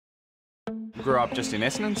Grew up just in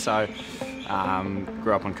Essendon, so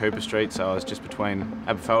grew up on Cooper Street, so I was just between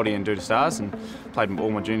Aberfeldy and Duda Stars, and played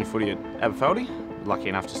all my junior footy at Aberfeldy. Lucky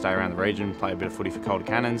enough to stay around the region, play a bit of footy for Calder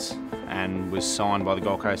Cannons, and was signed by the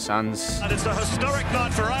Gold Coast Suns. And it's a historic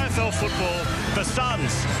night for AFL football. The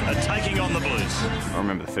Suns are taking on the Blues. I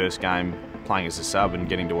remember the first game playing as a sub and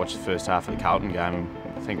getting to watch the first half of the Carlton game, and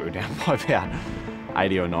I think we were down by about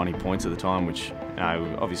 80 or 90 points at the time, which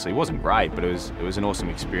obviously wasn't great, but it was an awesome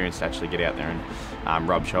experience to actually get out there and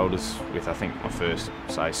rub shoulders with, I think, my first,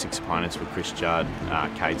 say, 6 opponents were Chris Judd,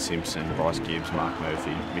 Cade Simpson, Bryce Gibbs, Mark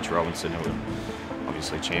Murphy, Mitch Robinson, who were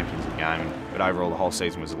obviously champions of the game. But overall, the whole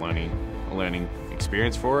season was a learning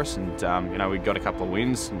experience for us, and we got a couple of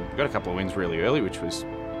wins, and we got a couple of wins really early, which was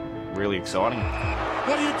really exciting.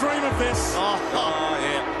 What do you dream of this? Oh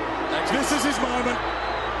yeah. This is his moment.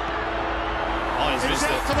 Oh, he's missed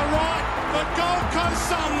It's out it. to the right. The Gold Coast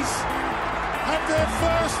Suns have their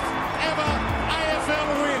first ever AFL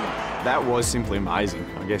win. That was simply amazing.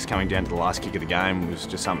 I guess coming down to the last kick of the game was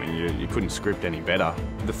just something you couldn't script any better.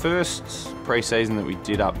 The first pre-season that we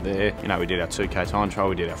did up there, we did our 2K time trial,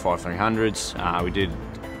 we did our 5-300s, we did,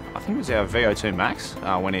 I think it was our VO2 max,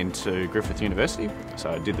 went into Griffith University. So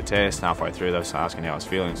I did the test, halfway through they were asking how I was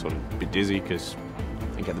feeling, sort of a bit dizzy, because I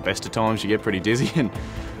think at the best of times you get pretty dizzy and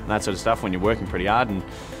that sort of stuff when you're working pretty hard. And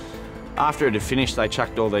after it had finished, they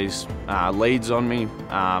chucked all these leads on me,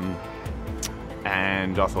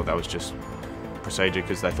 and I thought that was just procedure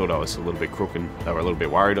because they thought I was a little bit crook and they were a little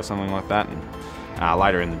bit worried or something like that. And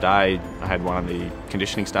later in the day, I had one of the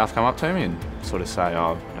conditioning staff come up to me and sort of say,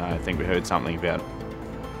 "Oh, I think we heard something about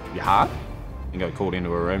your heart." And got called into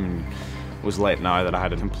a room and was let know that I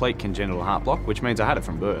had a complete congenital heart block, which means I had it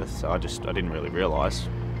from birth. So I didn't really realise.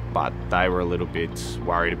 But they were a little bit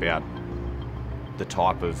worried about the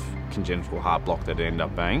type of congenital heart block that it ended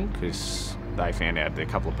up being, because they found out that a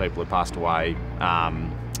couple of people had passed away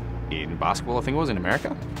in basketball, I think it was, in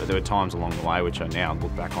America. But there were times along the way which I now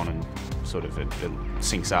look back on and sort of it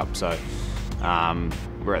syncs up. So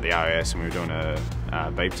we're at the OAS and we were doing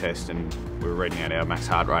a beep test and we were reading out our max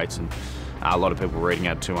heart rates, and a lot of people were reading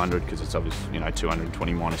out 200 because it's obviously,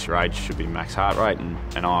 220 minus your age should be max heart rate,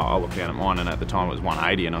 and I looked down at mine, and at the time it was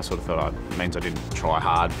 180, and I sort of thought it means I didn't try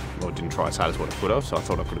hard, or didn't try as hard as what I could have, so I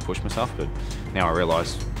thought I could have pushed myself. But now I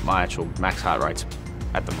realise my actual max heart rate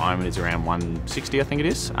at the moment is around 160, I think it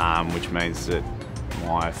is, which means that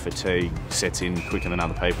my fatigue sets in quicker than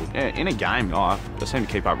other people. In a game, I seem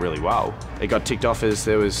to keep up really well. It got ticked off as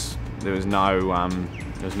there was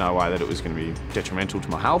no way that it was going to be detrimental to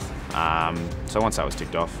my health. So once that was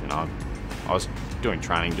ticked off, I was doing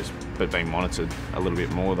training but being monitored a little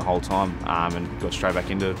bit more the whole time, and got straight back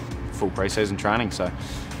into full pre-season training. So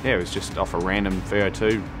yeah, it was just off a random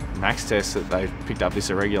VO2 max test that they picked up this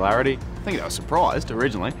irregularity. I think they were surprised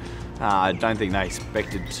originally. I don't think they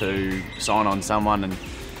expected to sign on someone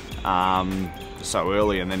and so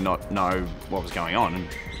early and then not know what was going on. And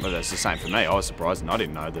whether it's the same for me, I was surprised and I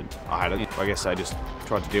didn't know that I had it. I guess they just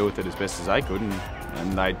tried to deal with it as best as they could,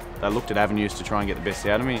 and they looked at avenues to try and get the best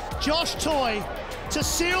out of me. Josh Toy to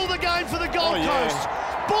seal the game for the Gold Coast.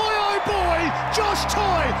 Boy oh boy, Josh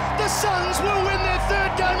Toy, the Suns will win their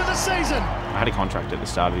 3rd game of the season. I had a contract at the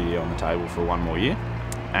start of the year on the table for 1 more year,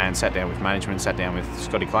 and sat down with management, sat down with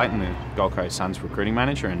Scotty Clayton, the Gold Coast Suns recruiting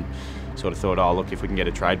manager, and sort of thought, oh look, if we can get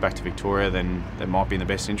a trade back to Victoria, then that might be in the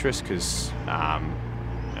best interest, because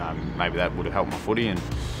maybe that would have helped my footy. And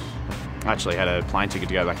I actually had a plane ticket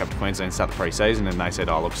to go back up to Queensland and start the pre-season, and they said,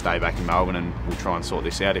 oh look, stay back in Melbourne and we'll try and sort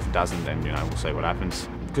this out. If it doesn't, then we'll see what happens.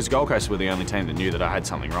 Because Gold Coast were the only team that knew that I had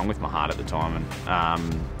something wrong with my heart at the time,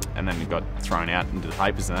 and then it got thrown out into the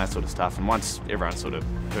papers and that sort of stuff. And once everyone sort of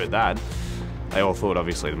heard that, they all thought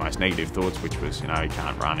obviously the most negative thoughts, which was, he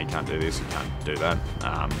can't run, he can't do this, he can't do that.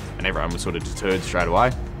 And everyone was sort of deterred straight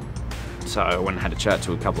away. So I went and had a chat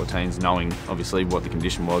to a couple of teams, knowing obviously what the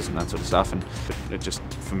condition was and that sort of stuff. And it just,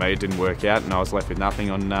 for me, it didn't work out, and I was left with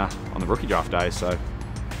nothing on the rookie draft day. So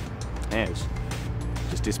yeah, it was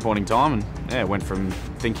just a disappointing time. And yeah, went from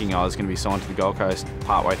thinking I was going to be signed to the Gold Coast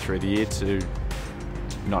partway through the year to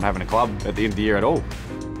not having a club at the end of the year at all.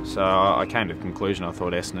 So I came to the conclusion, I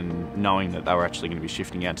thought Essendon, knowing that they were actually going to be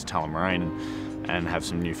shifting out to Tullamarine and have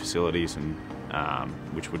some new facilities, and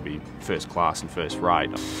which would be first class and first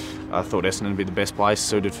rate, I thought Essendon would be the best place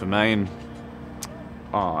suited for me, and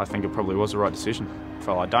I think it probably was the right decision.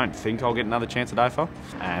 Well, I don't think I'll get another chance at AFL,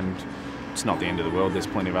 and it's not the end of the world. There's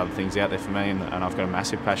plenty of other things out there for me, and I've got a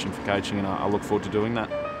massive passion for coaching, and I look forward to doing that.